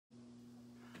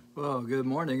Well, good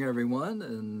morning, everyone,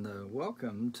 and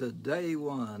welcome to day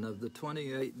one of the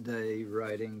 28-day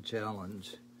writing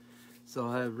challenge. So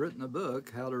I have written a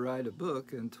book, How to Write a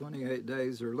Book in 28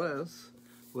 Days or Less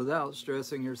Without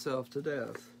Stressing Yourself to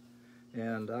Death.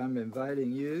 And I'm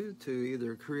inviting you to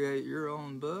either create your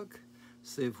own book,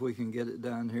 see if we can get it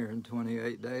done here in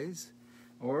 28 days,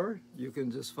 or you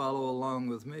can just follow along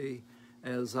with me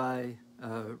as I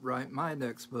write my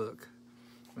next book.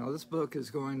 Now, this book is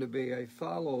going to be a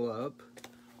follow-up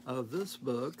of this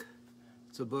book.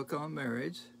 It's a book on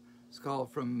marriage. It's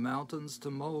called From Mountains to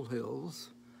Molehills,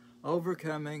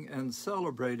 Overcoming and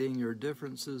Celebrating Your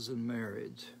Differences in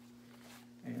Marriage.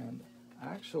 And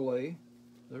actually,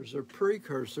 there's a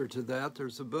precursor to that.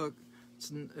 There's a book.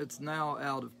 It's now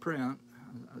out of print.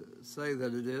 Say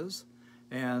that it is.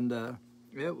 And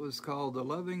it was called The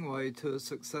Loving Way to a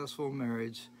Successful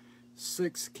Marriage,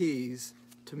 6 Keys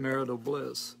to Marital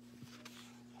Bliss.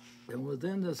 And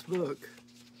within this book,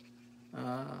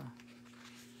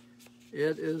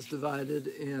 it is divided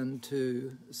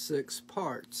into 6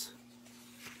 parts.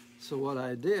 So what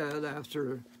I did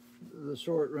after the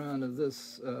short run of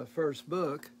this first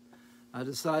book, I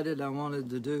decided I wanted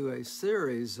to do a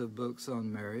series of books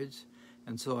on marriage,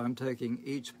 and so I'm taking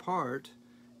each part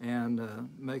and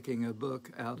making a book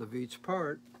out of each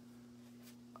part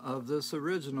of this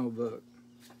original book.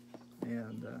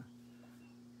 And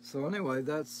so anyway,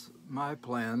 that's my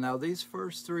plan. Now, these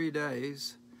first 3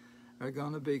 days are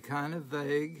going to be kind of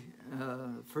vague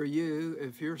for you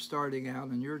if you're starting out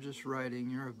and you're just writing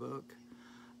your book.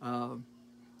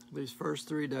 These first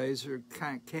 3 days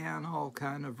can all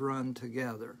kind of run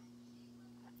together.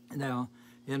 Now,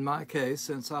 in my case,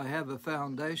 since I have a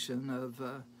foundation of,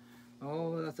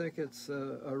 I think it's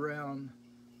around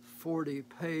 40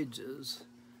 pages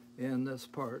in this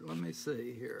part. Let me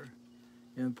see here.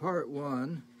 In part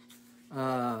 1,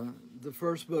 the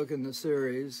first book in the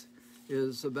series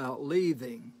is about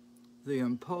leaving, the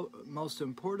most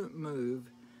important move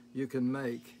you can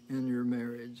make in your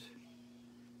marriage.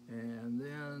 And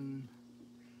then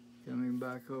coming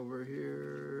back over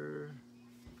here,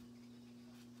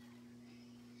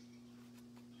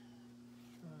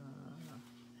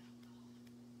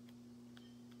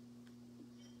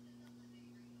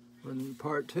 when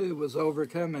part 2 was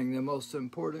overcoming the most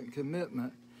important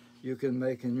commitment you can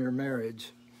make in your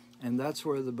marriage. And that's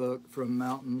where the book From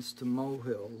Mountains to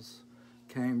Molehills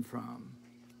came from.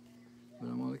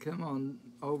 But I want to come on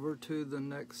over to the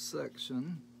next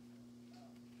section.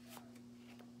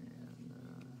 And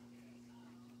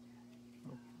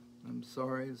I'm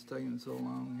sorry it's taking so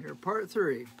long here. Part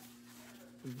 3,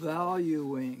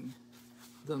 valuing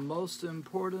the most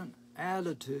important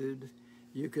attitude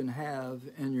you can have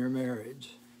in your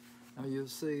marriage. Now you'll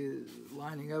see,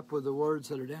 lining up with the words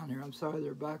that are down here, I'm sorry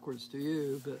they're backwards to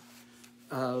you, but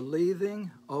leaving,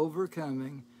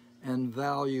 overcoming, and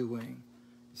valuing.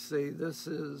 See, this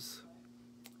is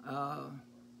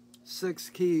 6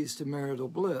 keys to marital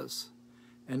bliss,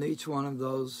 and each one of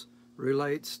those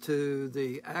relates to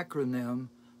the acronym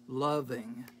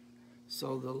LOVING.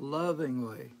 So the loving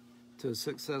way to a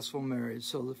successful marriage.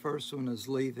 So the first one is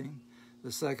leaving,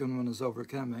 the second one is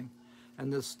overcoming,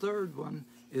 and this third one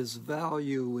is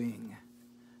valuing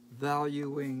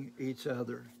each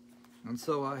other. And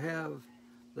so I have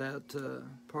that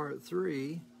part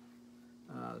 3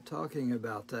 talking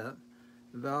about that,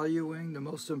 valuing the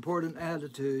most important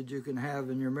attitude you can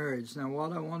have in your marriage. Now,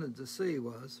 what I wanted to see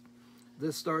was,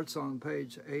 this starts on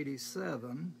page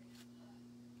 87,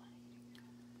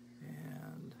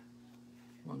 and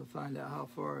I want to find out how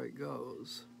far it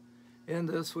goes. In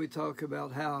this, we talk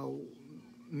about how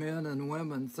men and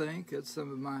women think. It's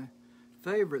some of my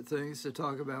favorite things to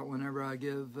talk about whenever I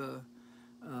give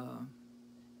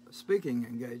speaking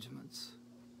engagements.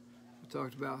 We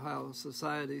talked about how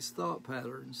society's thought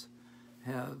patterns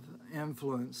have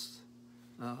influenced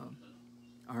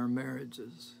our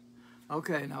marriages.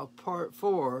 Okay, now part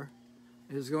 4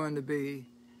 is going to be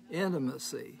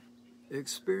intimacy,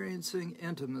 experiencing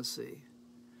intimacy,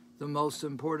 the most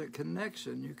important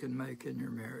connection you can make in your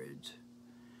marriage.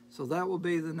 So that will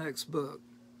be the next book.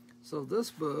 So this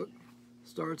book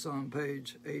starts on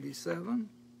page 87,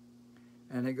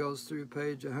 and it goes through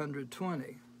page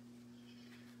 120.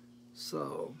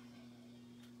 So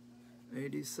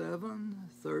 87,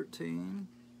 13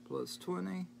 plus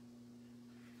 20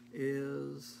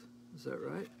 is that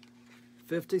right?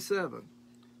 57.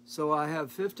 So I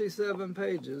have 57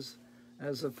 pages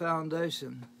as a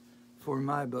foundation for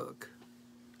my book.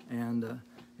 And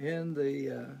in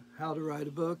the How to Write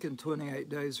a Book in 28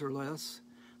 Days or Less,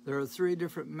 there are 3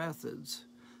 different methods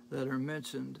that are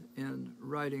mentioned in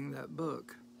writing that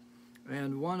book.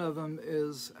 And one of them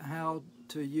is how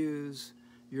to use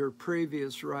your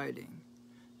previous writing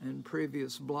and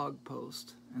previous blog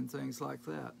posts and things like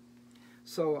that.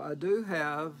 So I do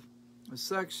have a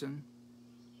section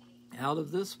out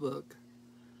of this book,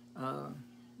 The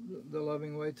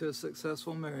Loving Way to a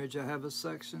Successful Marriage. I have a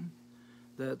section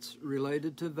that's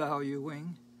related to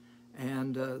valuing,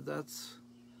 and that's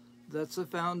a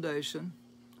foundation.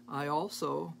 I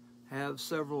also have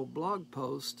several blog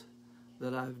posts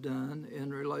that I've done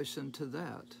in relation to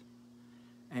that.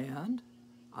 And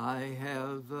I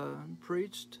have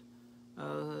preached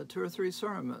 2 or 3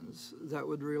 sermons that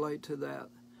would relate to that.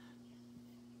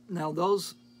 Now,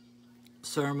 those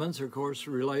sermons are, of course,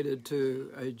 related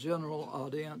to a general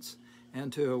audience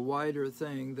and to a wider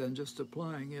thing than just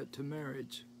applying it to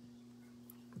marriage.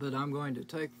 But I'm going to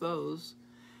take those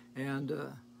and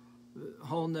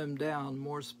hone them down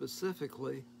more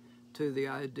specifically to the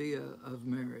idea of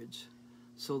marriage.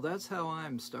 So that's how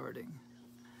I'm starting.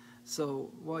 So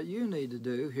what you need to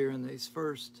do here in these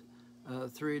first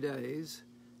 3 days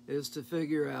is to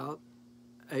figure out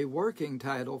a working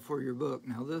title for your book.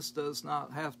 Now, this does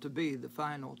not have to be the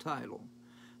final title,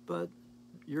 but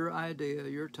your idea,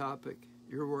 your topic,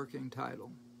 your working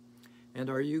title. And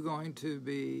are you going to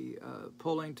be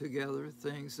pulling together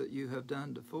things that you have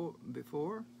done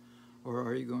before, or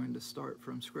are you going to start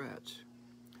from scratch?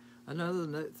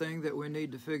 Another thing that we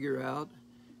need to figure out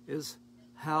is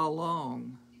how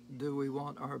long do we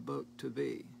want our book to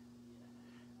be?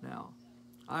 Now,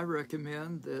 I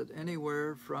recommend that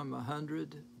anywhere from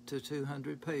 100 to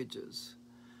 200 pages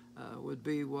would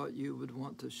be what you would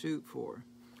want to shoot for.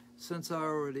 Since I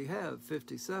already have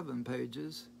 57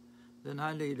 pages, then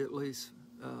I need at least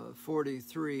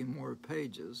 43 more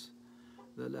pages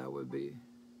that I would be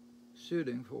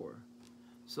shooting for.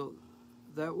 So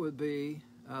that would be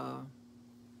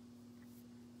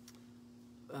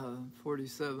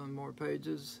 47 more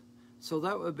pages. So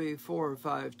that would be 4 or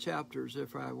 5 chapters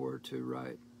if I were to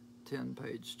write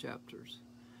 10-page chapters.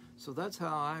 So that's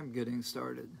how I'm getting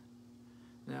started.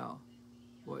 Now,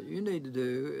 what you need to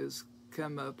do is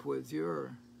come up with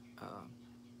your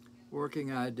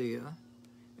working idea,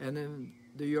 and then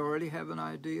do you already have an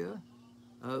idea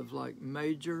of like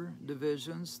major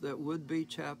divisions that would be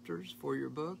chapters for your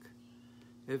book?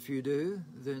 If you do,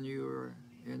 then you are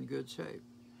in good shape.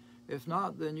 If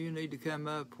not, then you need to come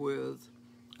up with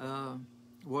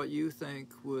what you think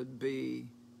would be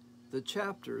the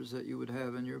chapters that you would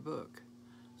have in your book.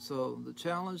 So the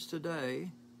challenge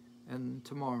today and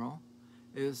tomorrow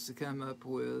is to come up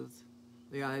with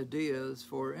the ideas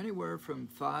for anywhere from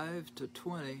 5 to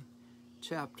 20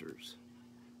 chapters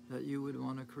that you would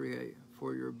want to create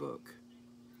for your book.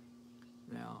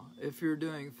 Now, if you're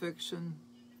doing fiction,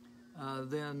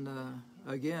 then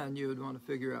again, you would want to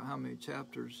figure out how many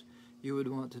chapters you would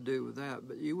want to do with that,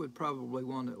 but you would probably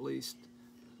want at least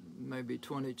maybe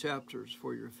 20 chapters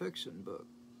for your fiction book.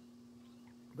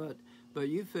 But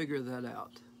you figure that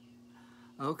out.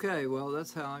 Okay, well,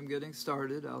 that's how I'm getting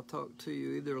started. I'll talk to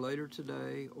you either later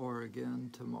today or again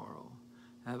tomorrow.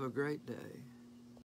 Have a great day.